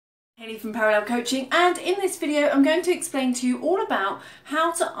Haley from Parallel Coaching, and in this video I'm going to explain to you all about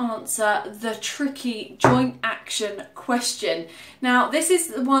how to answer the tricky joint action question. Now this is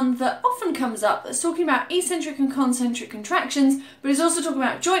the one that often comes up that's talking about eccentric and concentric contractions, but it's also talking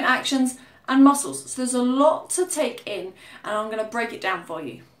about joint actions and muscles. So there's a lot to take in and I'm going to break it down for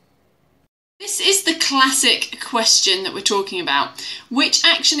you. This is the classic question that we're talking about. Which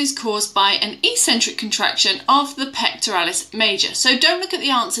action is caused by an eccentric contraction of the pectoralis major? So don't look at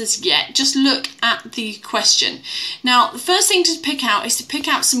the answers yet, just look at the question. Now, the first thing to pick out is to pick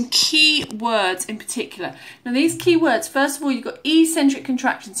out some key words in particular. Now, these key words, first of all, you've got eccentric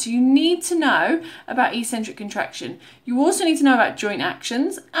contraction. So you need to know about eccentric contraction. You also need to know about joint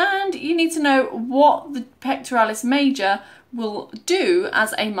actions, and you need to know what the pectoralis major will do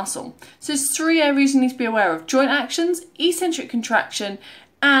as a muscle. So there's three areas you need to be aware of: joint actions, eccentric contraction,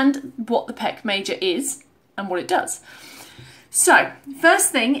 and what the pec major is and what it does. So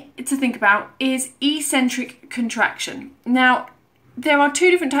first thing to think about is eccentric contraction. Now there are two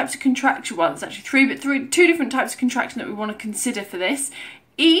different types of contraction, well there's actually three, but two different types of contraction that we want to consider for this.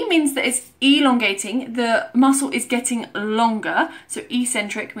 E means that it's elongating, the muscle is getting longer. So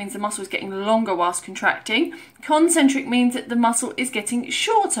eccentric means the muscle is getting longer whilst contracting. Concentric means that the muscle is getting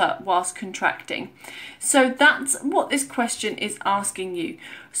shorter whilst contracting. So that's what this question is asking you.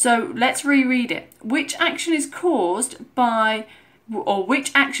 So let's reread it. Which action is caused by, or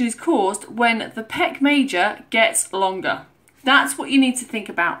which action is caused when the pec major gets longer? That's what you need to think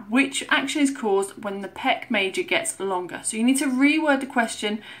about. Which action is caused when the pec major gets longer? So you need to reword the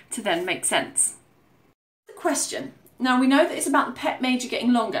question to then make sense. The question. Now we know that it's about the pec major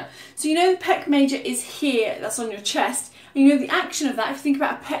getting longer. So you know the pec major is here, that's on your chest. And you know the action of that, if you think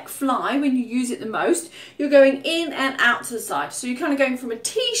about a pec fly, when you use it the most, you're going in and out to the side. So you're kind of going from a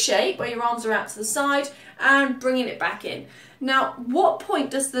T shape where your arms are out to the side and bringing it back in. Now, what point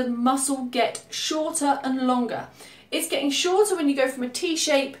does the muscle get shorter and longer? It's getting shorter when you go from a T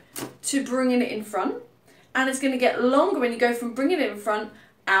shape to bringing it in front, and it's going to get longer when you go from bringing it in front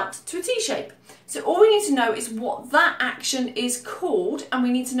out to a T shape. So all we need to know is what that action is called, and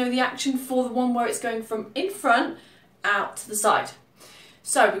we need to know the action for the one where it's going from in front out to the side.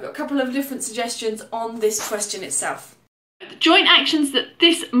 So we've got a couple of different suggestions on this question itself. The joint actions that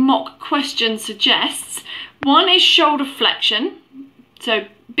this mock question suggests, one is shoulder flexion. So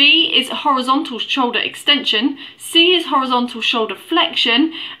B is horizontal shoulder extension, C is horizontal shoulder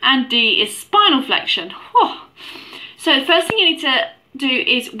flexion, and D is spinal flexion. Whew. So the first thing you need to do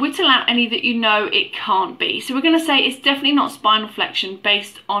is whittle out any that you know it can't be. So we're going to say it's definitely not spinal flexion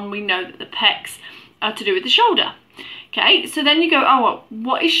based on we know that the pecs are to do with the shoulder. Okay, so then you go, oh well,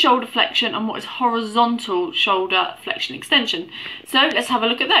 what is shoulder flexion and what is horizontal shoulder flexion extension? So let's have a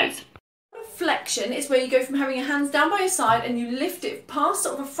look at those. Flexion is where you go from having your hands down by your side and you lift it past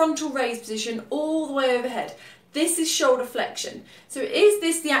sort of a frontal raise position all the way overhead. This is shoulder flexion. So is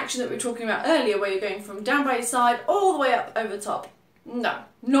this the action that we were talking about earlier where you're going from down by your side all the way up over the top? No,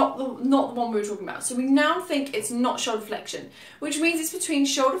 not the one we were talking about. So we now think it's not shoulder flexion, which means it's between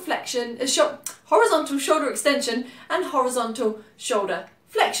shoulder flexion, horizontal shoulder extension and horizontal shoulder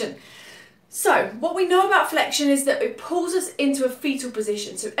flexion. So what we know about flexion is that it pulls us into a fetal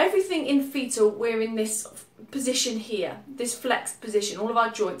position. So everything in fetal, we're in this position here, this flexed position. All of our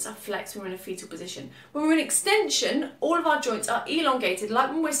joints are flexed when we're in a fetal position. When we're in extension, all of our joints are elongated, like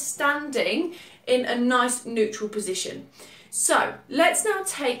when we're standing in a nice neutral position. So let's now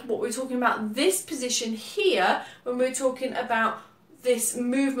take what we're talking about, this position here, when we're talking about this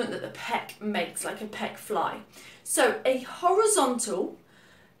movement that the pec makes, like a pec fly. So a horizontal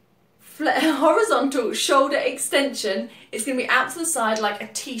shoulder extension is going to be out to the side like a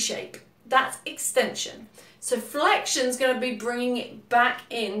T shape. That's extension. So flexion is going to be bringing it back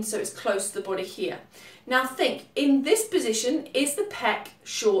in so it's close to the body here. Now think, in this position, is the pec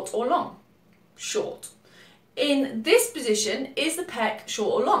short or long? Short. In this position, is the pec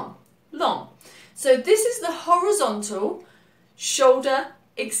short or long? Long. So this is the horizontal shoulder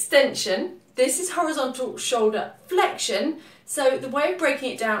extension. This is horizontal shoulder flexion. So the way of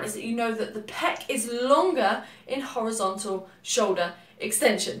breaking it down is that you know that the pec is longer in horizontal shoulder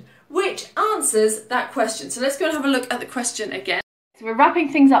extension, which answers that question. So let's go and have a look at the question again. So we're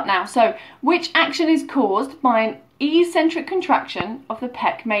wrapping things up now. So which action is caused by an eccentric contraction of the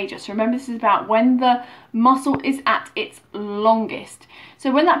pec major? So remember, this is about when the muscle is at its longest.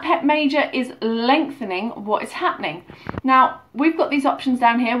 So when that pec major is lengthening, what is happening? Now, we've got these options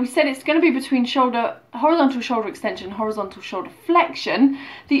down here. We said it's going to be between horizontal shoulder extension, horizontal shoulder flexion.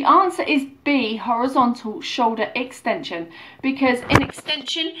 The answer is B, horizontal shoulder extension, because in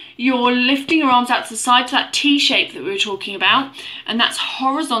extension, you're lifting your arms out to the side to that T shape that we were talking about, and that's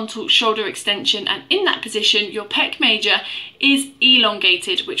horizontal shoulder extension. And in that position, your pec major is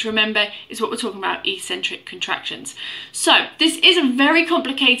elongated, which remember is what we're talking about, eccentric contractions. So this is a very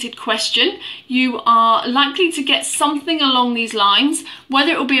complicated question. You are likely to get something along these lines,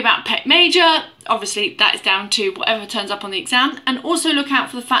 whether it will be about pec major. Obviously that is down to whatever turns up on the exam, and also look out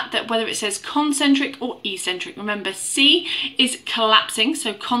for the fact that whether it says concentric or eccentric. Remember, C is collapsing,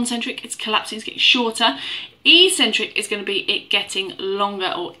 so concentric, it's collapsing, it's getting shorter. Eccentric is going to be it getting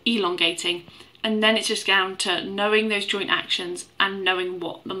longer or elongating. And then it's just down to knowing those joint actions and knowing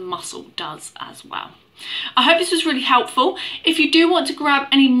what the muscle does as well. I hope this was really helpful. If you do want to grab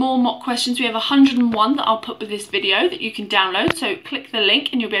any more mock questions, we have 101 that I'll put with this video that you can download. So click the link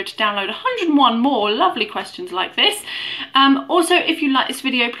and you'll be able to download 101 more lovely questions like this. Also, if you like this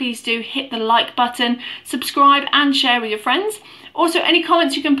video, please do hit the like button, subscribe and share with your friends. Also, any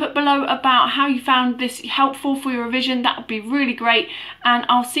comments you can put below about how you found this helpful for your revision, that would be really great. And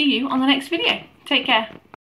I'll see you on the next video. Take care.